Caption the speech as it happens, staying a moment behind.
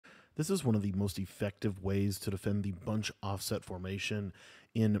This is one of the most effective ways to defend the bunch offset formation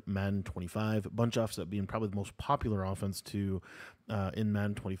in Madden 25. Bunch offset being probably the most popular offense to in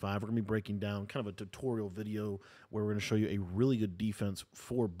Madden 25. We're going to be breaking down kind of a tutorial video where we're going to show you a really good defense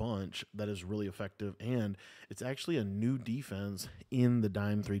for bunch that is really effective, and it's actually a new defense in the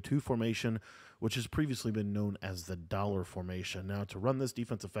dime 3-2 formation, which has previously been known as the dollar formation. Now, to run this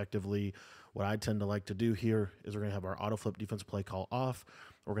defense effectively, what I tend to like to do here is we're going to have our auto flip defense play call off.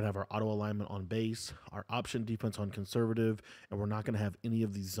 We're going to have our auto alignment on base, our option defense on conservative, and we're not going to have any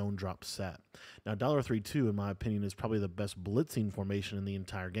of these zone drops set. Now, dollar 3-2, in my opinion, is probably the best blitzing formation in the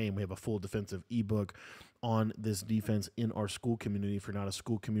entire game. We have a full defensive ebook on this defense in our school community. If you're not a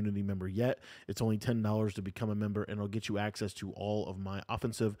school community member yet, it's only $10 to become a member, and it'll get you access to all of my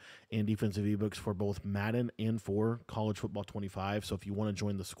offensive and defensive ebooks for both Madden and for College Football 25. So if you want to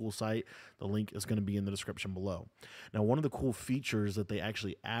join the school site, the link is going to be in the description below. Now, one of the cool features that they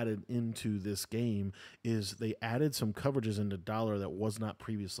actually added into this game is they added some coverages into dollar that was not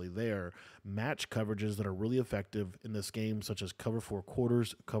previously there. Match coverages that are really effective in this game, such as cover 4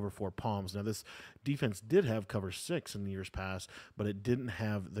 quarters, cover 4 palms. Now, this defense did have cover 6 in the years past, but it didn't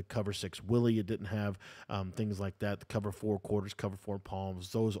have the cover 6 Willie. It didn't have things like that. The cover 4 quarters, cover 4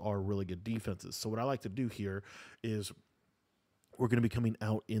 palms. Those are really good defenses. So what I like to do here is we're going to be coming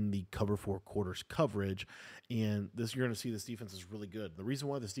out in the cover 4 quarters coverage, and this you're going to see this defense is really good. The reason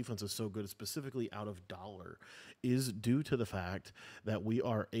why this defense is so good, specifically out of dollar, is due to the fact that we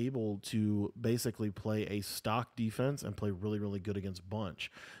are able to basically play a stock defense and play really, really good against bunch.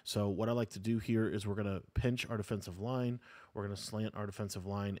 So what I like to do here is we're going to pinch our defensive line, we're going to slant our defensive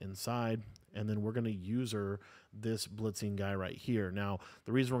line inside, and then we're going to user this blitzing guy right here. Now,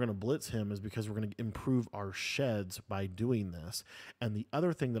 the reason we're going to blitz him is because we're going to improve our sheds by doing this. And the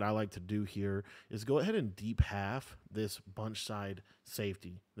other thing that I like to do here is go ahead and deep half this bunch side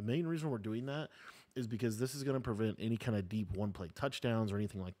safety. The main reason we're doing that is because this is going to prevent any kind of deep one-play touchdowns or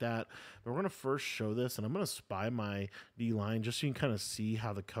anything like that. But we're going to first show this, and I'm going to spy my D-line just so you can kind of see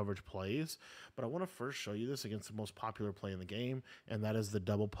how the coverage plays. But I want to first show you this against the most popular play in the game, and that is the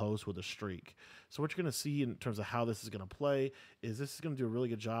double post with a streak. So what you're going to see in terms of how this is going to play is this is going to do a really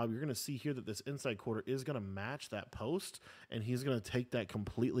good job. You're going to see here that this inside quarter is going to match that post, and he's going to take that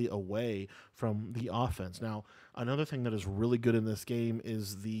completely away from the offense. Now, another thing that is really good in this game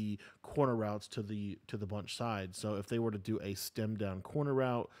is the corner routes to the bunch side. So if they were to do a stem down corner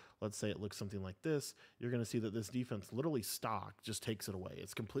route, let's say it looks something like this, you're going to see that this defense literally stock just takes it away.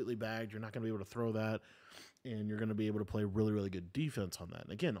 It's completely bagged. You're not going to be able to throw that, and you're going to be able to play really, really good defense on that.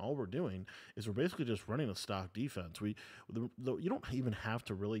 And again, all we're doing is we're basically just running a stock defense. You don't even have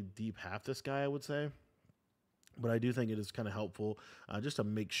to really deep half this guy, I would say. But I do think it is kind of helpful just to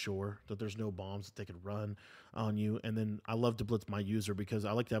make sure that there's no bombs that they could run on you. And then I love to blitz my user because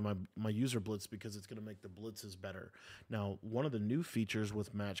I like to have my user blitz because it's going to make the blitzes better. Now, one of the new features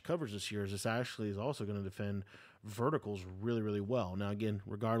with match coverage this year is this actually is also going to defend verticals really, really well. Now, again,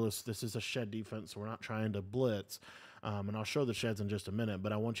 regardless, this is a shed defense, so we're not trying to blitz. And I'll show the sheds in just a minute,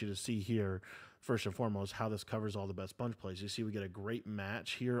 but I want you to see here, first and foremost, how this covers all the best bunch plays. You see we get a great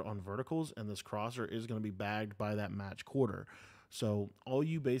match here on verticals, and this crosser is going to be bagged by that match quarter. So all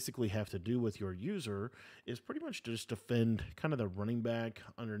you basically have to do with your user is pretty much just defend kind of the running back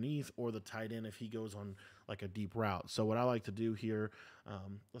underneath or the tight end if he goes on like a deep route. So what I like to do here,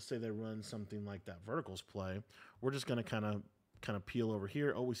 let's say they run something like that verticals play, we're just going to kind of peel over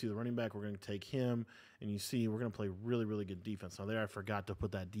here. Oh, we see the running back. We're going to take him, and you see we're going to play really, really good defense. Now there I forgot to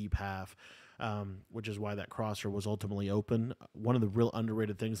put that deep half, which is why that crosser was ultimately open. One of the real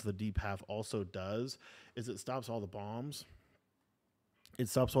underrated things the deep half also does is it stops all the bombs. It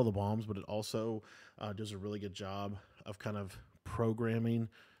stops all the bombs, but it also does a really good job of kind of programming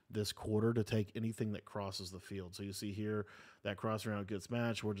this quarter to take anything that crosses the field. So you see here that cross route gets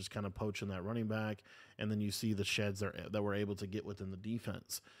matched. We're just kind of poaching that running back, and then you see the sheds that we're able to get within the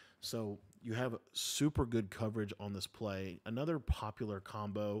defense. So you have super good coverage on this play. Another popular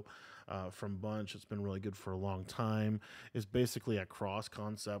combo from bunch that's been really good for a long time is basically a cross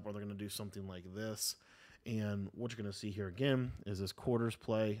concept where they're going to do something like this. And what you're going to see here again is this quarters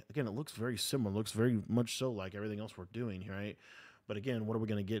play. Again, it looks very similar. It looks very much so like everything else we're doing here, right? But again, what are we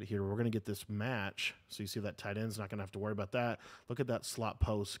going to get here? We're going to get this match. So you see that tight end's not going to have to worry about that. Look at that slot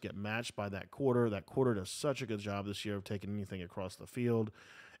post get matched by that quarter. That quarter does such a good job this year of taking anything across the field.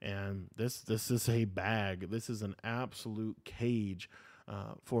 And this is a bag. This is an absolute cage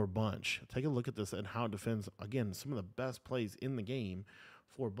for a bunch. Take a look at this and how it defends, again, some of the best plays in the game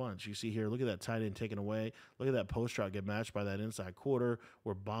for bunch. You see here, look at that tight end taken away. Look at that post route get matched by that inside quarter.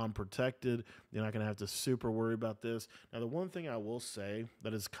 We're bomb protected. You're not going to have to super worry about this. Now, the one thing I will say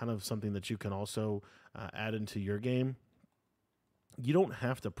that is kind of something that you can also add into your game, you don't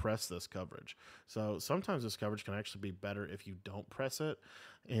have to press this coverage. So sometimes this coverage can actually be better if you don't press it.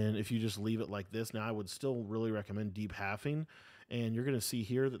 And if you just leave it like this, now I would still really recommend deep halving. And you're going to see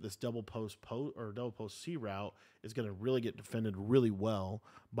here that this double post or double post C route is going to really get defended really well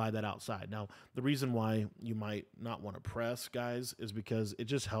by that outside. Now, the reason why you might not want to press, guys, is because it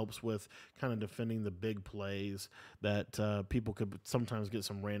just helps with kind of defending the big plays that people could sometimes get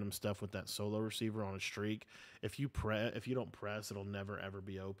some random stuff with that solo receiver on a streak. If you don't press, it'll never ever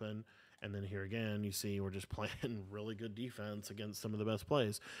be open. And then here again, you see we're just playing really good defense against some of the best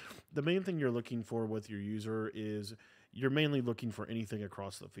plays. The main thing you're looking for with your user is you're mainly looking for anything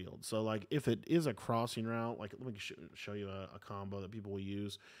across the field. So, like, if it is a crossing route, like, let me show you a combo that people will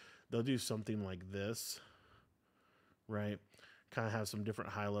use. They'll do something like this, right? Kind of have some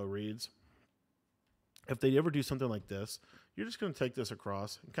different high-low reads. If they ever do something like this, you're just going to take this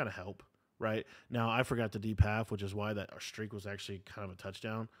across and kind of help, right? Now, I forgot to deep half, which is why that streak was actually kind of a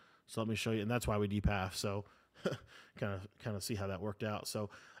touchdown. So let me show you, and that's why we deep half. So kind of see how that worked out. So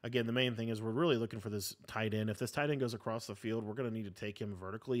again, the main thing is we're really looking for this tight end. If this tight end goes across the field, we're going to need to take him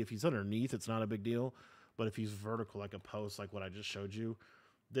vertically. If he's underneath, it's not a big deal. But if he's vertical, like a post, like what I just showed you,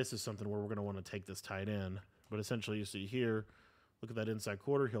 this is something where we're going to want to take this tight end. But essentially, you see here, look at that inside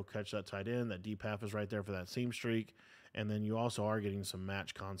quarter. He'll catch that tight end. That deep half is right there for that seam streak. And then you also are getting some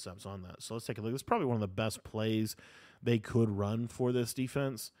match concepts on that. So let's take a look. This is probably one of the best plays they could run for this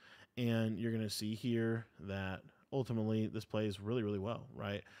defense. And you're going to see here that ultimately this plays really, really well,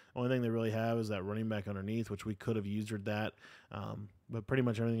 right? Only thing they really have is that running back underneath, which we could have usered that. But pretty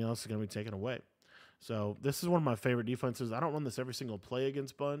much everything else is going to be taken away. So this is one of my favorite defenses. I don't run this every single play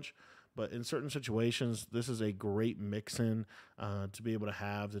against bunch, but in certain situations, this is a great mix-in to be able to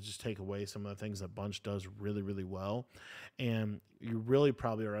have to just take away some of the things that bunch does really, really well. And you really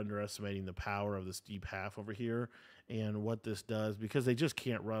probably are underestimating the power of this deep half over here and what this does, because they just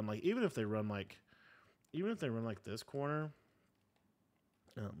can't run like, even if they run like this corner.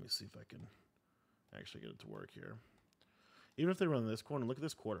 Let me see if I can actually get it to work here. Even if they run this corner, look at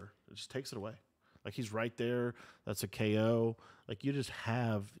this quarter. It just takes it away. Like, he's right there. That's a KO. Like, you just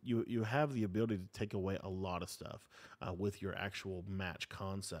have you have the ability to take away a lot of stuff with your actual match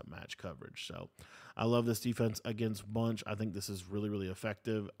concept, match coverage. So I love this defense against bunch. I think this is really, really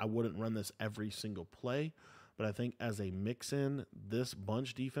effective. I wouldn't run this every single play, but I think as a mix-in, this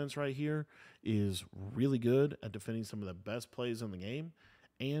bunch defense right here is really good at defending some of the best plays in the game.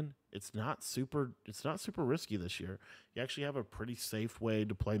 And it's not super risky this year. You actually have a pretty safe way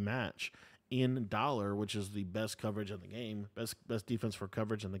to play match in dollar, which is the best coverage in the game, best defense for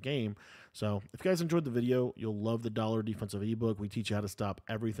coverage in the game. So if you guys enjoyed the video, you'll love the dollar defensive ebook. We teach you how to stop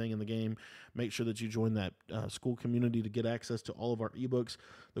everything in the game. Make sure that you join that school community to get access to all of our ebooks.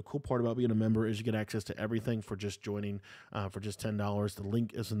 The cool part about being a member is you get access to everything for just joining for just $10. The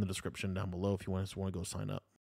link is in the description down below if you want to go sign up.